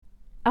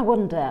I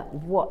wonder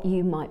what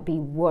you might be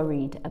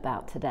worried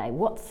about today.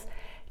 What's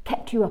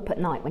kept you up at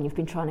night when you've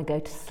been trying to go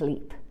to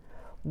sleep?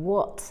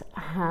 What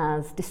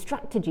has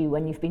distracted you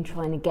when you've been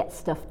trying to get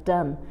stuff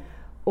done?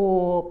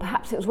 Or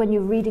perhaps it was when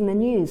you're reading the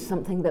news,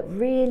 something that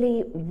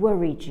really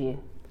worried you.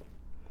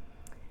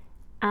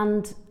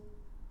 And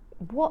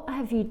what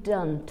have you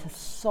done to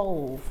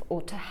solve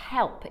or to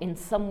help in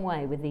some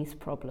way with these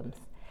problems?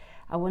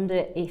 I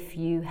wonder if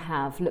you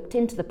have looked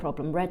into the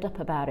problem, read up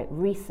about it,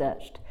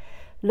 researched,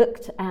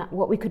 looked at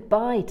what we could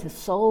buy to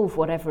solve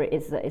whatever it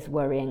is that is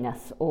worrying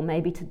us, or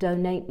maybe to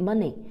donate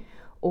money,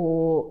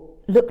 or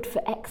looked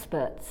for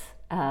experts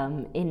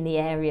in the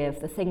area of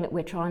the thing that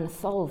we're trying to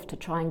solve to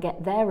try and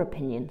get their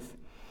opinions.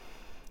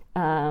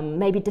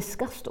 Maybe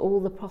discussed all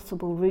the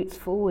possible routes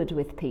forward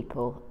with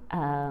people,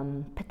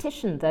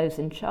 petitioned those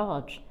in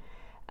charge,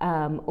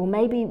 or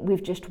maybe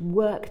we've just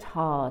worked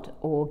hard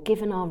or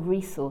given our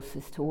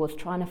resources towards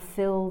trying to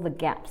fill the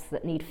gaps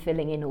that need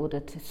filling in order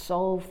to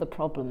solve the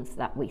problems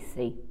that we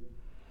see.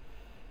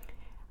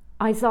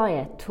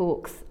 Isaiah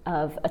talks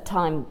of a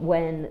time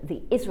when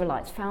the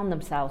Israelites found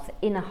themselves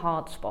in a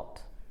hard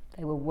spot.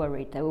 They were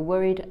worried. They were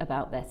worried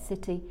about their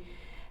city,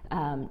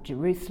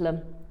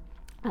 Jerusalem,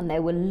 and they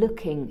were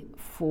looking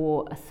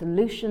for a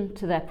solution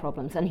to their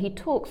problems. And he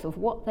talks of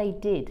what they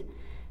did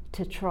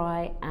to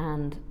try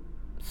and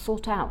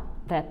sort out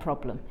their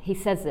problem. He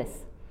says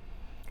this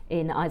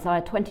in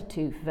Isaiah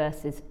 22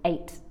 verses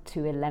 8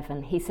 to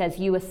 11. He says,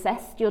 "You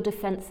assessed your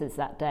defences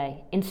that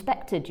day,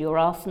 inspected your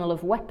arsenal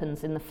of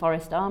weapons in the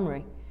forest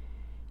armoury.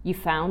 You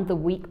found the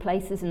weak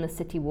places in the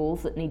city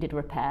walls that needed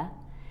repair.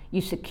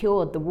 You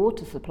secured the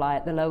water supply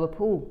at the lower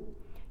pool.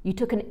 You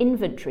took an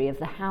inventory of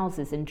the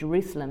houses in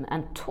Jerusalem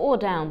and tore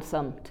down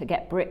some to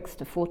get bricks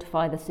to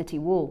fortify the city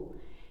wall.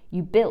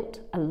 You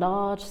built a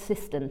large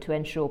cistern to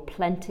ensure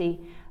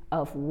plenty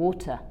of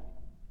water."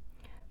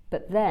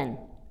 But then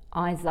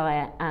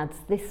Isaiah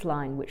adds this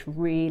line which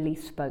really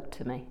spoke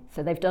to me.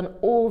 So they've done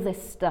all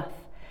this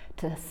stuff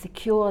to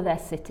secure their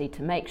city,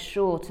 to make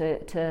sure,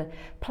 to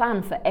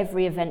plan for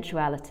every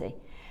eventuality.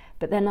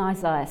 But then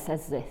Isaiah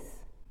says this: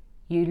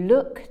 "You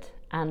looked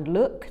and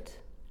looked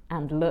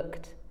and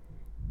looked,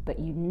 but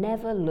you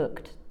never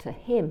looked to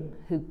him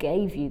who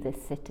gave you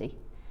this city,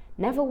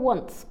 never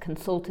once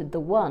consulted the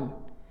one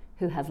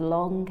who has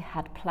long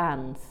had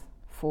plans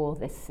for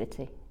this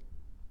city."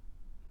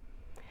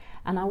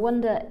 And I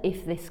wonder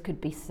if this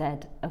could be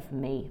said of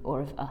me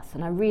or of us,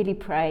 and I really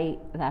pray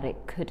that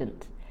it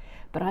couldn't.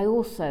 But I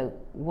also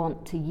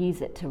want to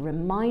use it to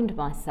remind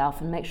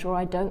myself and make sure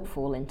I don't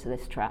fall into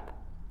this trap.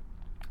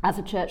 As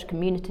a church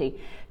community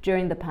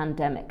during the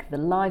pandemic, the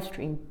live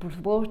stream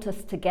brought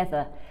us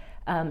together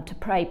to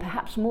pray,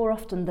 perhaps more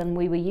often than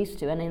we were used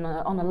to, and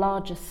on a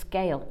larger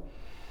scale.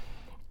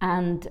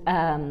 And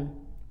it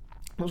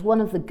was one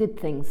of the good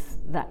things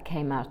that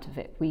came out of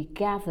it. We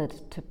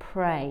gathered to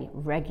pray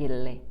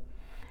regularly.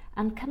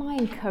 And can I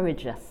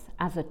encourage us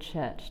as a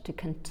church to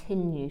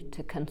continue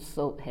to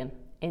consult him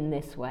in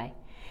this way?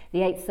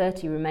 The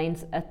 8:30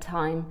 remains a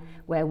time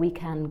where we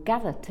can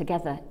gather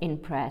together in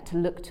prayer, to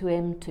look to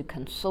him, to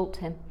consult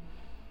him.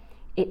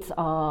 It's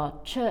our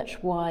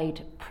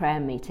church-wide prayer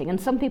meeting, and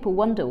some people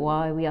wonder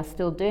why we are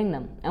still doing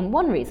them. And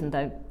one reason,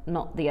 though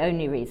not the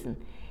only reason,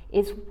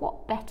 is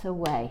what better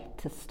way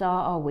to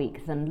start our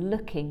week than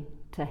looking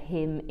to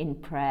him in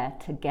prayer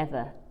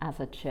together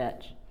as a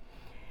church.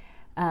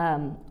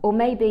 Or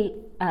maybe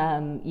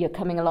you're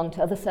coming along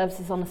to other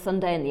services on a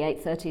Sunday and the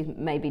 8:30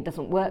 maybe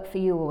doesn't work for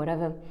you or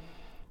whatever.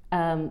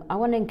 I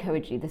want to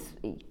encourage you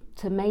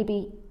to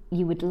maybe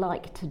you would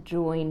like to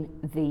join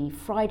the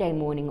Friday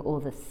morning or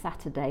the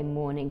Saturday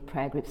morning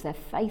prayer groups. They're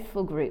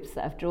faithful groups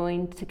that have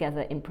joined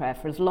together in prayer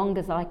for as long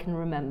as I can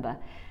remember.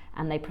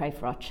 And they pray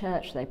for our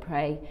church, they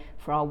pray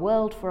for our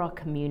world, for our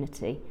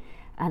community.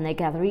 And they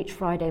gather each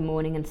Friday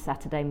morning and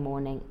Saturday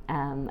morning.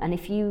 And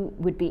if you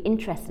would be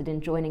interested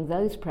in joining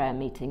those prayer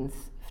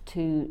meetings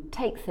to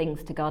take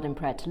things to God in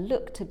prayer, to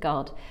look to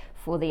God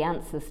for the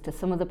answers to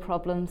some of the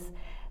problems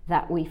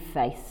that we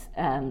face,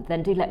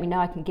 then do let me know.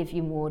 I can give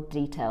you more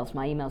details.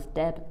 My email's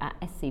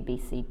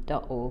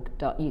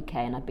deb@scbc.org.uk,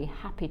 and I'd be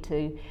happy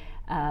to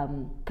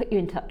put you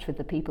in touch with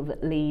the people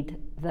that lead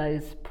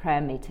those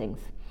prayer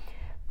meetings.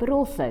 But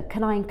also,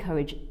 can I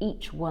encourage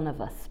each one of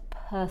us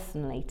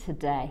personally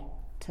today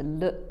to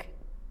look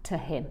to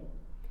him,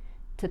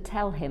 to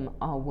tell him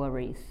our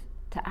worries,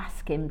 to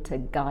ask him to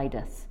guide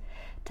us,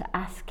 to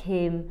ask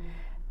him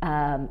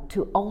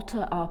to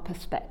alter our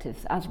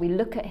perspectives. As we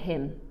look at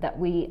him, that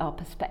our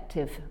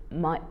perspective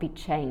might be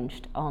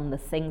changed on the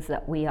things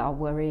that we are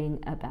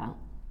worrying about.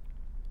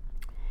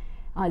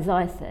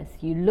 Isaiah says,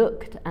 "You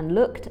looked and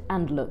looked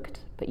and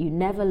looked, but you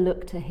never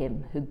looked to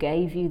him who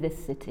gave you this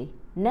city,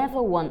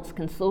 never once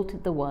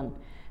consulted the one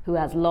who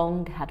has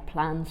long had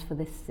plans for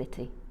this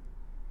city."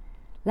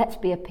 Let's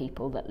be a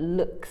people that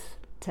looks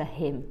to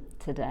him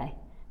today,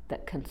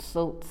 that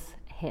consults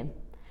him.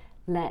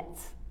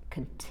 Let's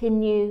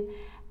continue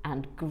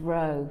and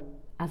grow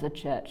as a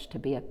church to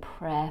be a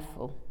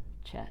prayerful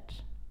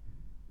church.